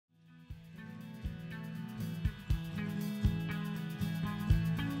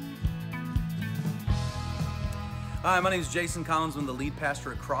Hi, my name is Jason Collins. I'm the lead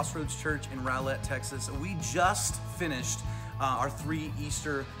pastor at CRossroads Church in Rowlett, Texas. We just finished our 3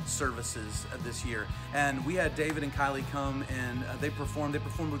 Easter services this year, and we had David and Kylie come, and they performed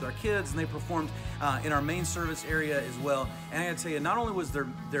with our kids, and they performed in our main service area as well. And I gotta tell you, not only was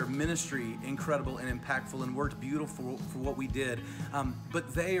their ministry incredible and impactful and worked beautiful for what we did,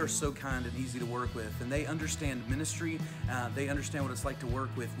 but they are so kind and easy to work with, and they understand ministry. They understand what it's like to work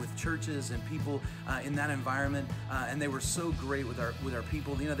with churches and people in that environment, and they were so great with our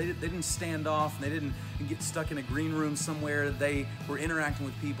people. You know, they didn't stand off, and they didn't get stuck in a green room somewhere. They were interacting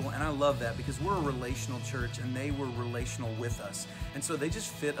with people, and I love that because we're a relational church, and they were relational with us. And so they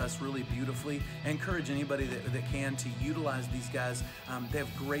just fit us really beautifully. I encourage anybody that can to utilize these guys. They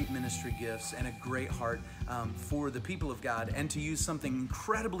have great ministry gifts and a great heart for the people of God, and to use something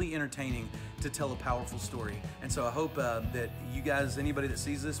incredibly entertaining to tell a powerful story. And so I hope that you guys, anybody that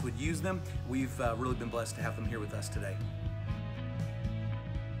sees this, would use them. We've really been blessed to have them here with us today.